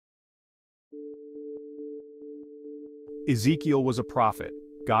Ezekiel was a prophet.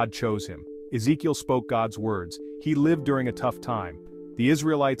 God chose him. Ezekiel spoke God's words. He lived during a tough time. The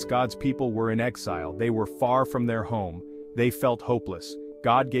Israelites, God's people, were in exile. They were far from their home. They felt hopeless.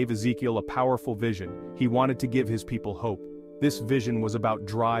 God gave Ezekiel a powerful vision. He wanted to give his people hope. This vision was about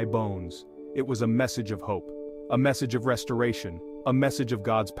dry bones. It was a message of hope, a message of restoration, a message of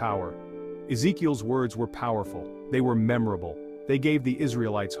God's power. Ezekiel's words were powerful. They were memorable. They gave the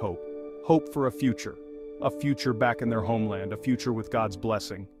Israelites hope. Hope for a future back in their homeland, a future with God's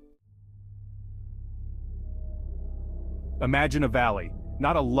blessing. Imagine a valley,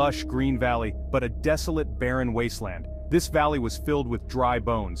 not a lush green valley, but a desolate, barren wasteland. This valley was filled with dry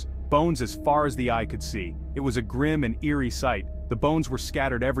bones, bones as far as the eye could see. It was a grim and eerie sight. The bones were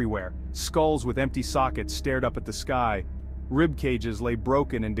scattered everywhere. Skulls with empty sockets stared up at the sky. Rib cages lay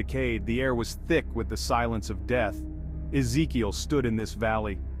broken and decayed. The air was thick with the silence of death. Ezekiel stood in this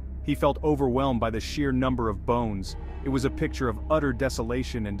valley. He felt overwhelmed by the sheer number of bones. It was a picture of utter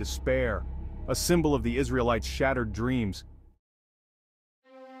desolation and despair, a symbol of the Israelites' shattered dreams.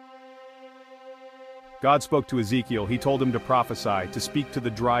 God spoke to Ezekiel. He told him to prophesy, to speak to the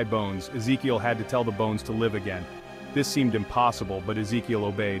dry bones. Ezekiel had to tell the bones to live again. This seemed impossible, but Ezekiel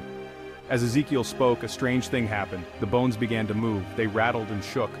obeyed. As Ezekiel spoke, a strange thing happened. The bones began to move. They rattled and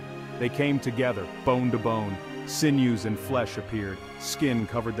shook. They came together, bone to bone. Sinews and flesh appeared. Skin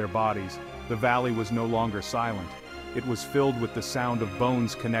covered their bodies. The valley was no longer silent. It was filled with the sound of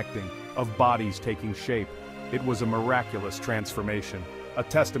bones connecting, of bodies taking shape. It was a miraculous transformation, a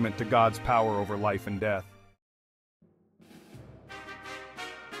testament to God's power over life and death.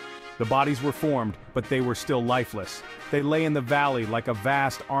 The bodies were formed, but they were still lifeless. They lay in the valley like a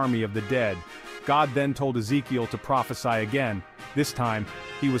vast army of the dead. God then told Ezekiel to prophesy again. This time,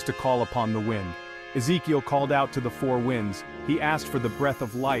 he was to call upon the wind. Ezekiel called out to the four winds. He asked for the breath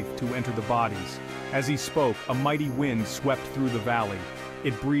of life to enter the bodies. As he spoke, a mighty wind swept through the valley.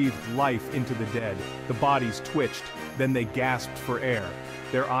 It breathed life into the dead. The bodies twitched, then they gasped for air.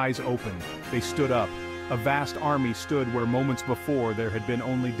 Their eyes opened. They stood up. A vast army stood where moments before there had been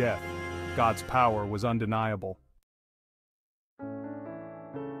only death. God's power was undeniable.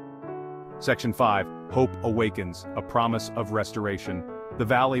 Section 5. Hope awakens, a promise of restoration. The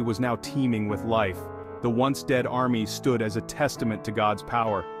valley was now teeming with life. The once dead army stood as a testament to God's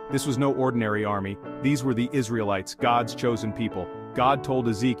power. This was no ordinary army. These were the Israelites, God's chosen people. God told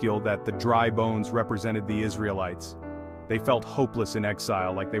Ezekiel that the dry bones represented the Israelites. They felt hopeless in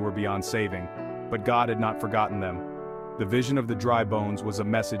exile, like they were beyond saving. But God had not forgotten them. The vision of the dry bones was a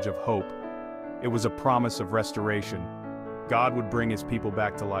message of hope. It was a promise of restoration. God would bring his people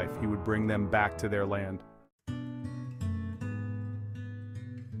back to life. He would bring them back to their land.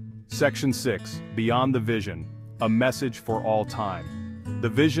 Section 6. Beyond the vision, a message for all time. The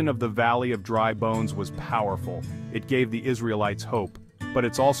vision of the Valley of Dry Bones was powerful. It gave the Israelites hope, but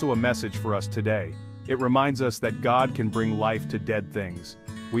it's also a message for us today. It reminds us that God can bring life to dead things.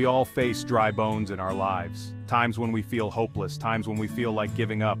 We all face dry bones in our lives, times when we feel hopeless, times when we feel like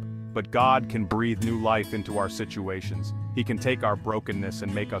giving up, but God can breathe new life into our situations. He can take our brokenness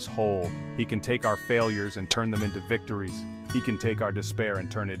and make us whole. He can take our failures and turn them into victories. He can take our despair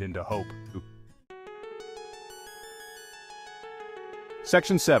and turn it into hope.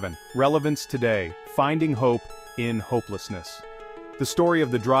 Section 7. Relevance today. Finding hope in hopelessness. The story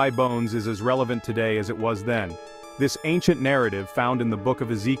of the dry bones is as relevant today as it was then. This ancient narrative found in the book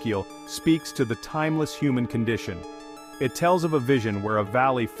of Ezekiel speaks to the timeless human condition. It tells of a vision where a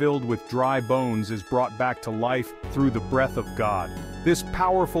valley filled with dry bones is brought back to life through the breath of God. This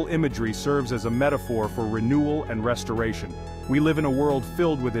powerful imagery serves as a metaphor for renewal and restoration. We live in a world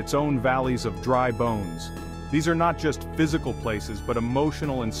filled with its own valleys of dry bones. These are not just physical places, but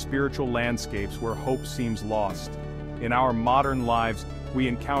emotional and spiritual landscapes where hope seems lost. In our modern lives, we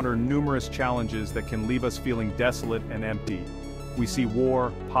encounter numerous challenges that can leave us feeling desolate and empty. We see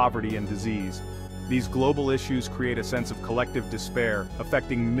war, poverty, and disease. These global issues create a sense of collective despair,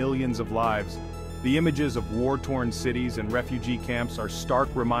 affecting millions of lives. The images of war-torn cities and refugee camps are stark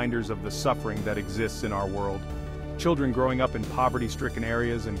reminders of the suffering that exists in our world. Children growing up in poverty-stricken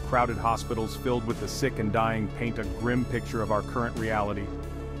areas and crowded hospitals filled with the sick and dying paint a grim picture of our current reality.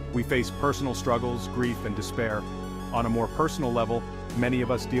 We face personal struggles, grief, and despair. On a more personal level, many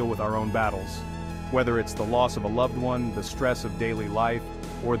of us deal with our own battles. Whether it's the loss of a loved one, the stress of daily life,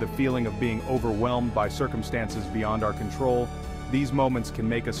 or the feeling of being overwhelmed by circumstances beyond our control, these moments can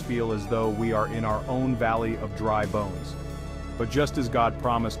make us feel as though we are in our own valley of dry bones. But just as God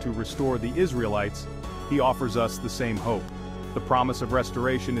promised to restore the Israelites, He offers us the same hope. The promise of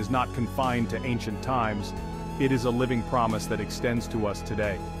restoration is not confined to ancient times. It is a living promise that extends to us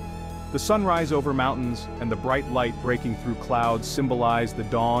today. The sunrise over mountains and the bright light breaking through clouds symbolize the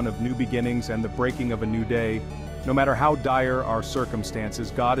dawn of new beginnings and the breaking of a new day. No matter how dire our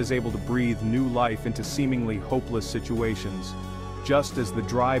circumstances, God is able to breathe new life into seemingly hopeless situations. Just as the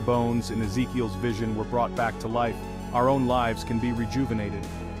dry bones in Ezekiel's vision were brought back to life, our own lives can be rejuvenated.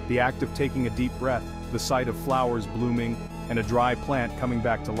 The act of taking a deep breath, the sight of flowers blooming, and a dry plant coming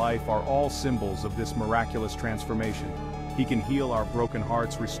back to life are all symbols of this miraculous transformation. He can heal our broken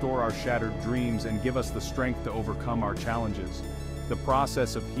hearts, restore our shattered dreams, and give us the strength to overcome our challenges. The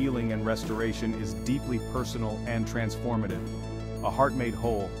process of healing and restoration is deeply personal and transformative. A heart made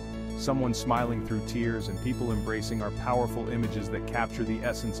whole, someone smiling through tears, and people embracing are powerful images that capture the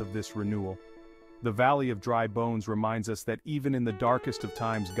essence of this renewal. The Valley of Dry Bones reminds us that even in the darkest of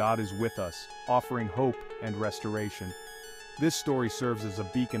times, God is with us, offering hope and restoration. This story serves as a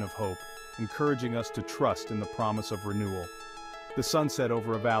beacon of hope, encouraging us to trust in the promise of renewal. The sunset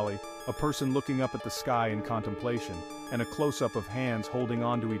over a valley, a person looking up at the sky in contemplation, and a close-up of hands holding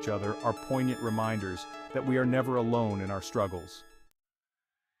on to each other are poignant reminders that we are never alone in our struggles.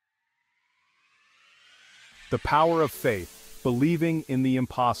 The power of faith, believing in the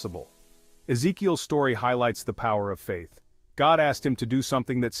impossible. Ezekiel's story highlights the power of faith. God asked him to do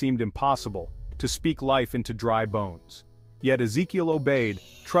something that seemed impossible, to speak life into dry bones. Yet Ezekiel obeyed,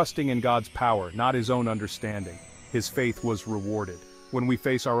 trusting in God's power, not his own understanding. His faith was rewarded. When we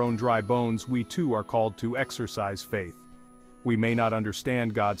face our own dry bones, we too are called to exercise faith. We may not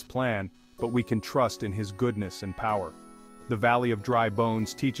understand God's plan, but we can trust in his goodness and power. The Valley of Dry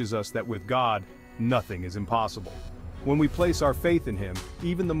Bones teaches us that with God, nothing is impossible. When we place our faith in him,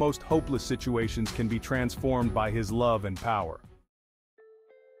 even the most hopeless situations can be transformed by his love and power.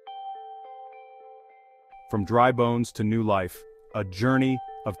 From dry bones to new life, a journey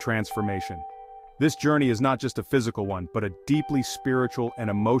of transformation. This journey is not just a physical one, but a deeply spiritual and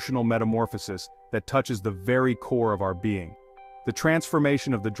emotional metamorphosis that touches the very core of our being. The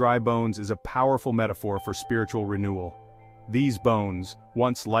transformation of the dry bones is a powerful metaphor for spiritual renewal. These bones,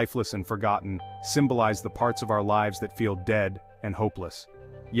 once lifeless and forgotten, symbolize the parts of our lives that feel dead and hopeless.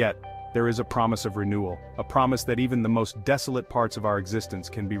 Yet, there is a promise of renewal, a promise that even the most desolate parts of our existence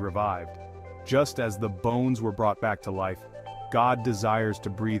can be revived. Just as the bones were brought back to life, God desires to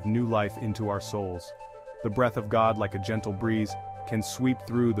breathe new life into our souls. The breath of God, like a gentle breeze, can sweep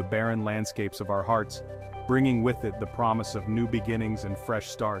through the barren landscapes of our hearts, bringing with it the promise of new beginnings and fresh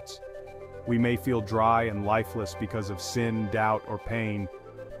starts. We may feel dry and lifeless because of sin, doubt, or pain.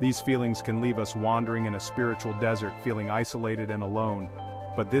 These feelings can leave us wandering in a spiritual desert, feeling isolated and alone.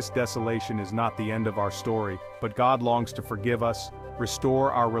 But this desolation is not the end of our story, but God longs to forgive us,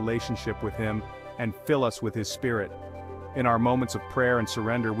 restore our relationship with him, and fill us with his Spirit. In our moments of prayer and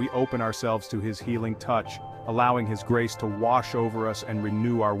surrender, we open ourselves to his healing touch, allowing his grace to wash over us and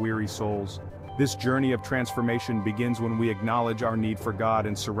renew our weary souls. This journey of transformation begins when we acknowledge our need for God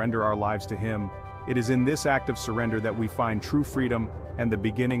and surrender our lives to him. It is in this act of surrender that we find true freedom and the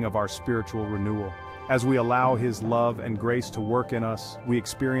beginning of our spiritual renewal. As we allow his love and grace to work in us, we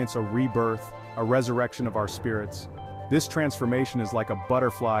experience a rebirth, a resurrection of our spirits. This transformation is like a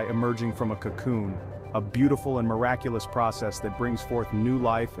butterfly emerging from a cocoon, a beautiful and miraculous process that brings forth new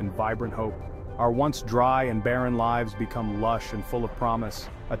life and vibrant hope. Our once dry and barren lives become lush and full of promise,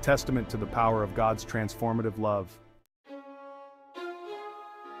 a testament to the power of God's transformative love.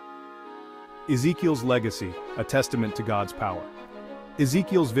 Ezekiel's legacy, a testament to God's power.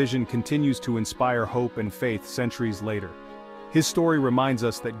 Ezekiel's vision continues to inspire hope and faith centuries later. His story reminds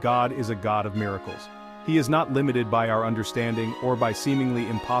us that God is a God of miracles. He is not limited by our understanding or by seemingly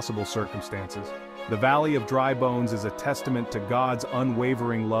impossible circumstances. The Valley of Dry Bones is a testament to God's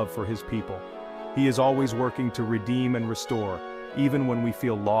unwavering love for his people. He is always working to redeem and restore, even when we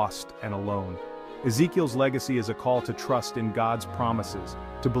feel lost and alone. Ezekiel's legacy is a call to trust in God's promises,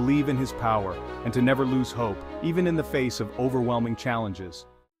 to believe in his power, and to never lose hope, even in the face of overwhelming challenges.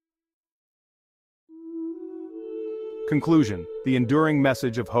 Conclusion: the enduring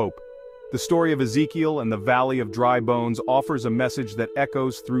message of hope. The story of Ezekiel and the Valley of Dry Bones offers a message that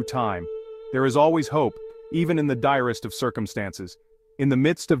echoes through time. There is always hope, even in the direst of circumstances. In the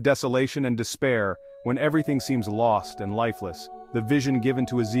midst of desolation and despair, when everything seems lost and lifeless, the vision given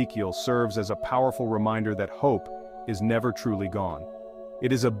to Ezekiel serves as a powerful reminder that hope is never truly gone.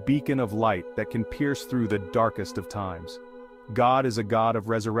 It is a beacon of light that can pierce through the darkest of times. God is a God of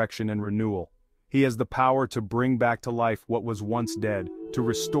resurrection and renewal. He has the power to bring back to life what was once dead, to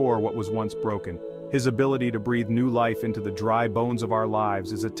restore what was once broken. His ability to breathe new life into the dry bones of our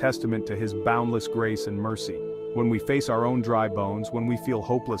lives is a testament to his boundless grace and mercy. When we face our own dry bones, when we feel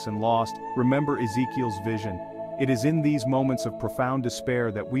hopeless and lost, remember Ezekiel's vision. It is in these moments of profound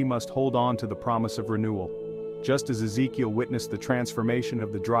despair that we must hold on to the promise of renewal. Just as Ezekiel witnessed the transformation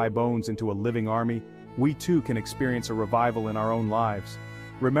of the dry bones into a living army, we too can experience a revival in our own lives.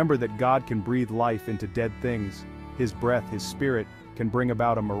 Remember that God can breathe life into dead things. His breath, His Spirit, can bring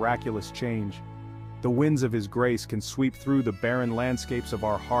about a miraculous change. The winds of His grace can sweep through the barren landscapes of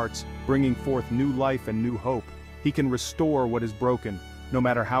our hearts, bringing forth new life and new hope. He can restore what is broken. No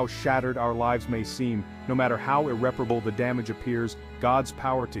matter how shattered our lives may seem, no matter how irreparable the damage appears, God's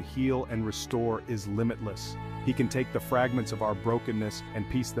power to heal and restore is limitless. He can take the fragments of our brokenness and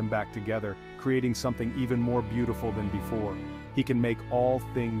piece them back together, creating something even more beautiful than before. He can make all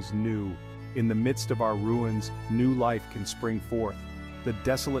things new. In the midst of our ruins, new life can spring forth. The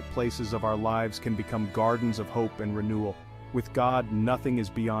desolate places of our lives can become gardens of hope and renewal. With God, nothing is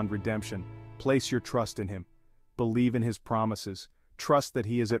beyond redemption. Place your trust in Him. Believe in His promises. Trust that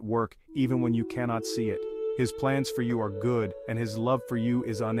He is at work even when you cannot see it. His plans for you are good, and His love for you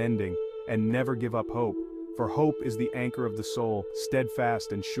is unending. And never give up hope. For hope is the anchor of the soul,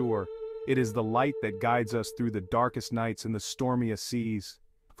 steadfast and sure. It is the light that guides us through the darkest nights and the stormiest seas.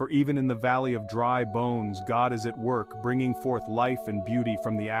 For even in the valley of dry bones, God is at work, bringing forth life and beauty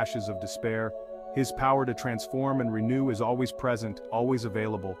from the ashes of despair. His power to transform and renew is always present, always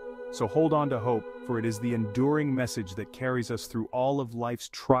available. So hold on to hope, for it is the enduring message that carries us through all of life's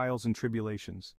trials and tribulations.